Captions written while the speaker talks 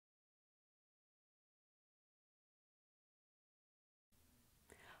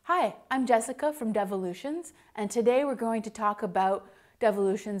Hi, I'm Jessica from Devolutions, and today we're going to talk about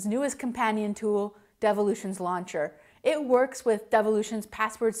Devolutions' newest companion tool, Devolutions Launcher. It works with Devolutions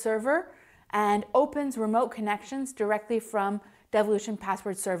Password Server and opens remote connections directly from Devolutions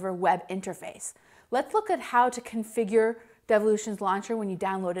Password Server web interface. Let's look at how to configure Devolutions Launcher when you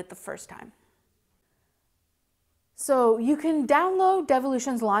download it the first time. So you can download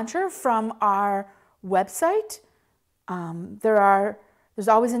Devolutions Launcher from our website. There's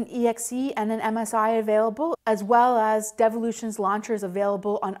always an EXE and an MSI available, as well as Devolutions Launcher is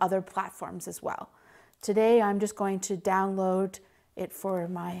available on other platforms as well. Today I'm just going to download it for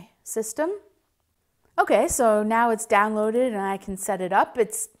my system. Okay, so now it's downloaded and I can set it up.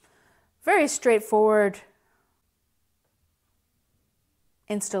 It's very straightforward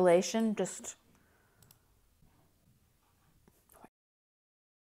installation,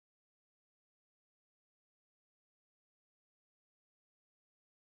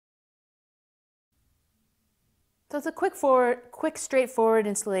 So it's a quick, straightforward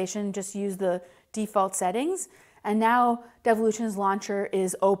installation. Just use the default settings. And now Devolutions Launcher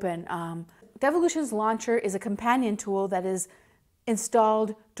is open. Devolutions Launcher is a companion tool that is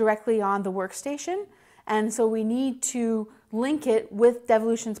installed directly on the workstation. And so we need to link it with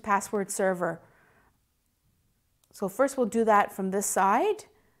Devolutions Password Server. So first we'll do that from this side.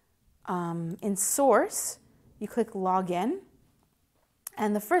 In Source, you click Login.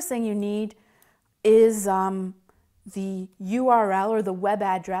 And the first thing you need is the URL or the web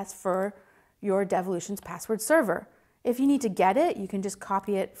address for your Devolutions Password Server. If you need to get it, you can just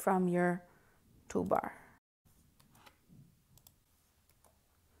copy it from your toolbar.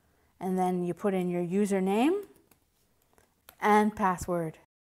 And then you put in your username and password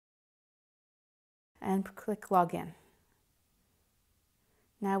and click Login.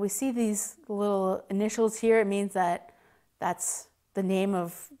 Now we see these little initials here. It means that that's the name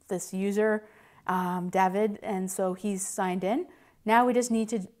of this user, David, and so he's signed in. Now we just need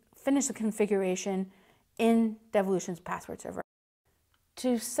to finish the configuration in Devolutions Password Server.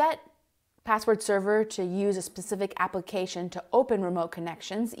 To set Password Server to use a specific application to open remote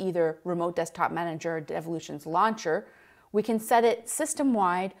connections, either Remote Desktop Manager or Devolutions Launcher, we can set it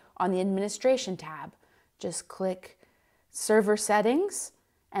system-wide on the Administration tab. Just click Server Settings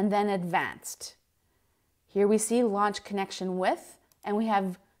and then Advanced. Here we see Launch Connection With, and we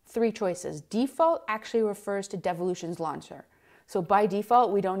have three choices. Default actually refers to Devolutions Launcher. So by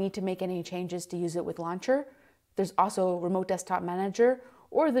default, we don't need to make any changes to use it with Launcher. There's also Remote Desktop Manager,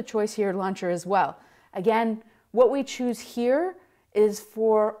 or the choice here, Launcher as well. Again, what we choose here is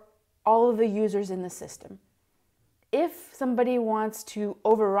for all of the users in the system. If somebody wants to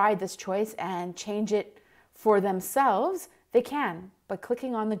override this choice and change it for themselves, they can by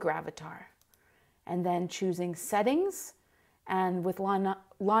clicking on the gravatar and then choosing Settings. And with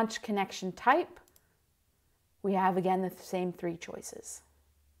Launch Connection Type, we have again the same three choices.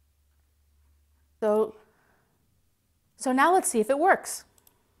 So now let's see if it works.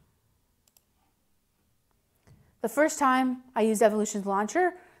 The first time I use Devolutions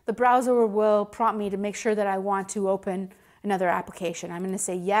Launcher, the browser will prompt me to make sure that I want to open another application. I'm going to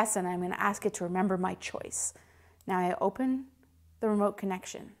say yes, and I'm going to ask it to remember my choice. Now I open the remote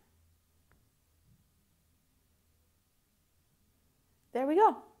connection. There we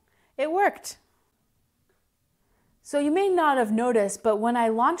go. It worked. So you may not have noticed, but when I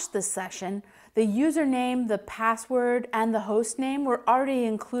launched this session, the username, the password, and the host name were already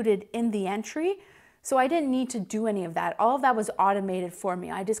included in the entry. So I didn't need to do any of that. All of that was automated for me.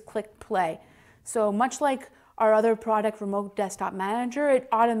 I just clicked play. So much like our other product, Remote Desktop Manager,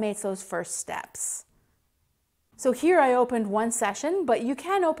 it automates those first steps. So here I opened one session, but you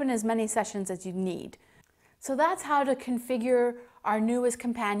can open as many sessions as you need. So that's how to configure our newest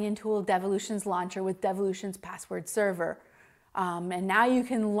companion tool, Devolutions Launcher, with Devolutions Password Server. And now you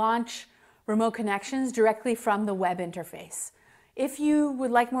can launch remote connections directly from the web interface. If you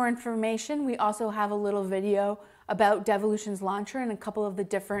would like more information, we also have a little video about Devolutions Launcher and a couple of the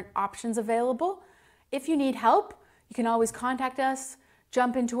different options available. If you need help, you can always contact us,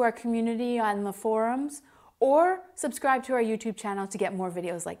 jump into our community on the forums, or subscribe to our YouTube channel to get more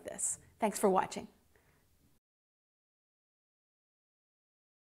videos like this. Thanks for watching.